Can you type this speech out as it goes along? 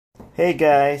Hey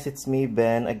guys, it's me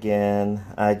Ben again.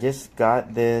 I just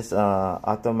got this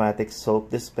automatic soap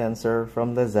dispenser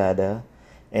from Lazada,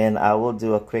 and I will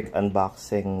do a quick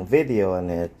unboxing video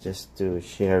on it just to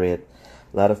share it.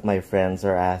 A lot of my friends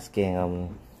are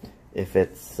asking if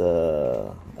it's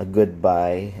a good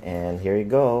buy, and here you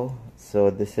go. So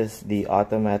this is the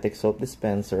automatic soap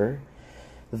dispenser,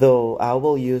 though I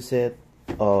will use it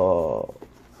as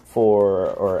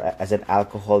an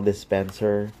alcohol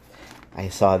dispenser. I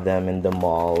saw them in the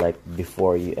mall, like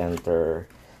before you enter,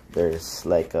 there's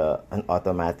like an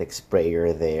automatic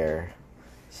sprayer there.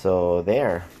 So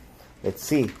there, let's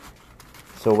see.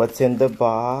 So what's in the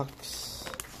box?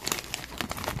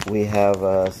 We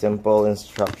have simple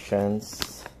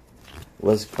instructions.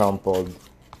 Was crumpled.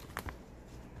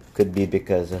 Could be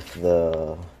because of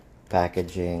the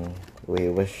packaging, way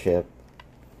it was shipped.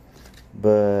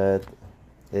 But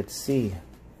let's see.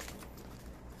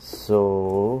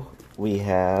 So we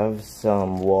have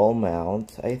some wall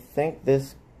mounts. I think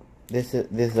these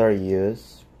are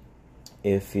used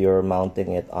if you're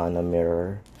mounting it on a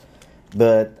mirror,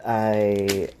 but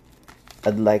I'd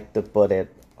like to put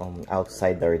it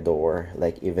outside our door,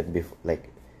 like even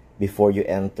before you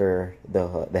enter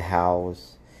the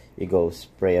house, you go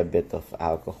spray a bit of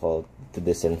alcohol to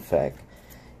disinfect.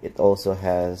 It also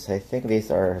has, I think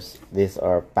these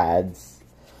are pads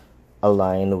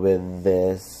aligned with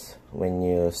this when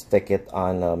you stick it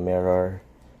on a mirror,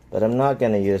 but I'm not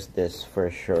gonna use this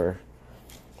for sure,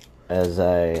 as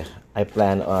I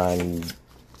plan on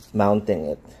mounting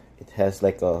it. It has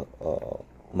like a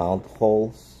mount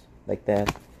holes like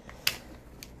that.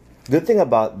 Good thing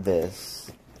about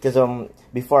this, because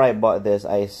before I bought this,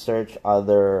 I searched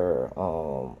other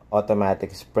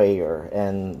automatic sprayer,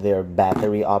 and they're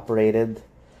battery operated.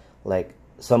 Like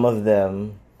some of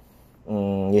them,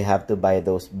 you have to buy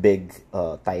those big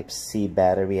type C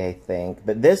battery, I think,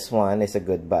 but this one is a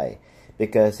good buy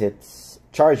because it's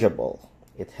chargeable.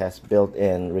 It has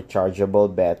built-in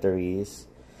rechargeable batteries.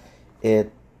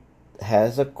 It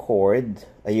has a cord,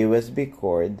 a USB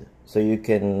cord, so you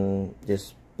can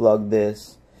just plug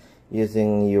this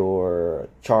using your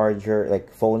charger,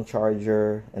 like phone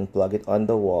charger, and plug it on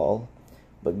the wall.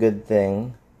 But good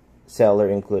thing seller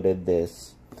included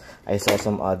this. I saw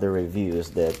some other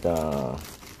reviews that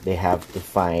they have to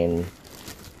find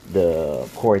the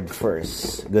cord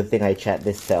first. Good thing I chat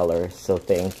this seller, so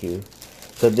thank you.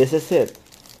 So this is it.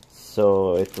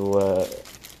 So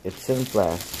it's in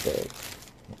plastic.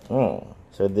 So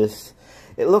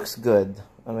it looks good.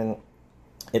 I mean,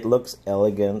 it looks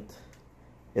elegant.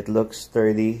 It looks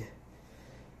sturdy.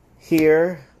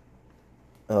 Here,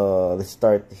 let's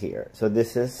start here. So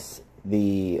this is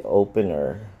the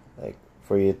opener, like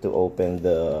for you to open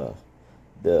the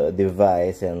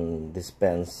device and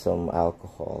dispense some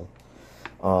alcohol.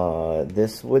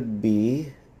 This would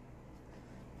be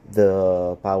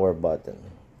the power button.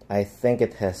 I think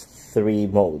it has 3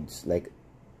 modes. Like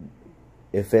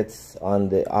if it's on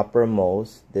the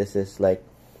uppermost, this is like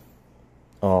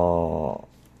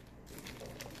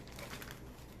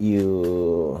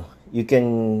you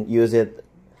can use it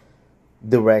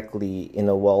directly in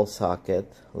a wall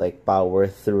socket, like power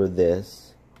through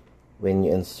this when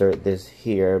you insert this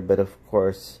here, but of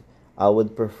course I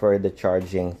would prefer the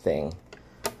charging thing.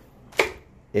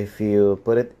 If you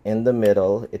put it in the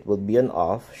middle, it will be an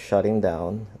off, shutting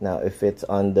down. Now if it's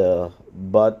on the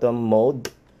bottom mode,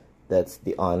 that's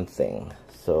the on thing.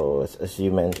 So as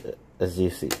you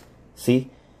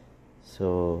see,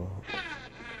 so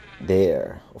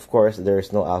there. Of course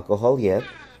there's no alcohol yet,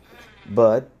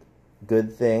 but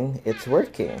good thing it's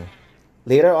working.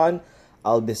 Later on,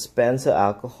 I'll dispense the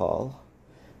alcohol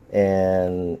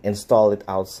and install it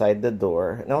outside the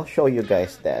door, and I'll show you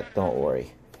guys that, don't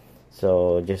worry.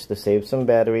 So just to save some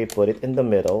battery, put it in the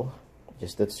middle,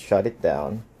 just to shut it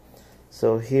down.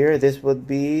 So here, this would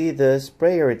be the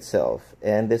sprayer itself,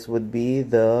 and this would be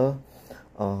the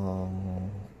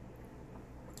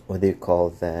what do you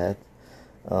call that,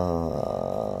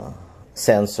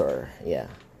 sensor. Yeah.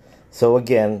 So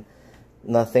again,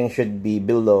 nothing should be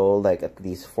below like at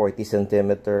least 40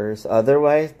 centimeters.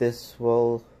 Otherwise, this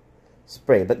will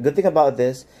spray. But good thing about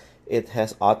this, it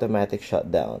has automatic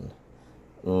shutdown.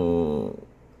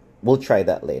 We'll try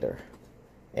that later.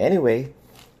 Anyway,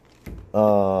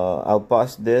 I'll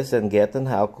pause this and get an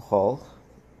alcohol.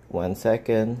 1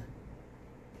 second.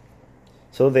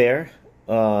 So there,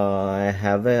 I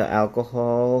have an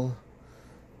alcohol.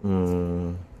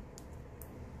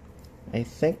 I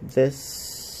think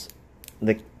this,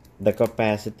 the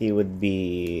capacity would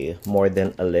be more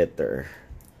than a liter,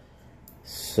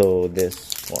 so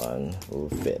this one will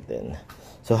fit in.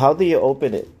 So how do you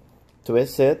open it?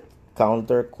 Twist it,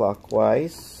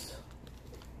 counterclockwise.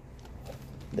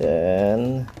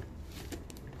 Then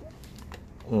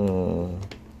oh,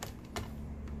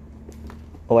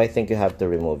 I think you have to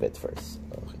remove it first.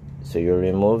 Okay. So you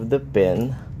remove the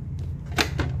pin,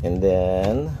 and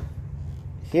then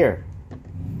here's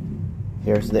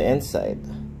the inside.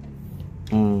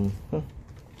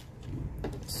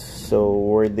 So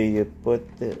where do you put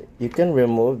it? You can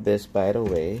remove this, by the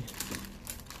way.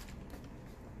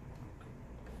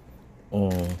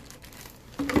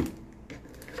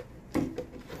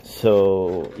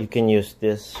 So you can use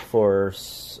this for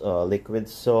liquid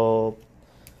soap.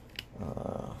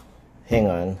 Hang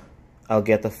on, I'll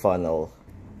get a funnel.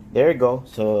 There you go.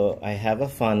 So I have a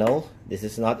funnel. This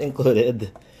is not included.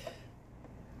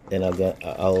 Then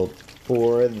I'll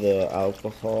pour the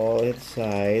alcohol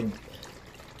inside.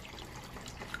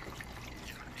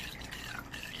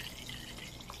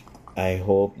 I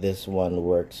hope this one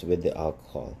works with the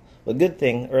alcohol. But good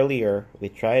thing earlier we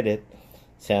tried it.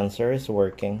 Sensor is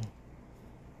working.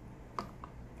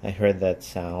 I heard that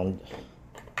sound,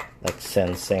 like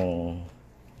sensing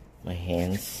my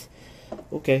hands.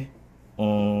 Okay.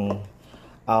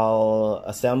 I'll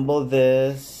assemble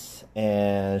this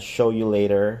and show you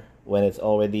later when it's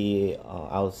already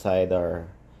outside our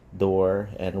door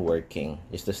and working,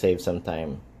 just to save some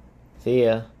time. See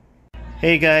ya.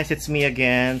 Hey guys, it's me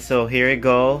again. So here you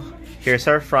go. Here's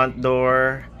our front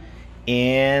door,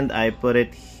 and I put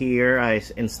it here. I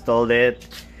installed it,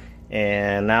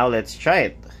 and now let's try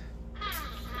it.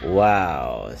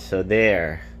 Wow, so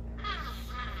there.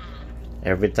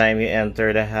 Every time you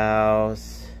enter the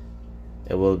house,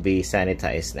 it will be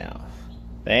sanitized now.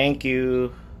 Thank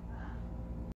you.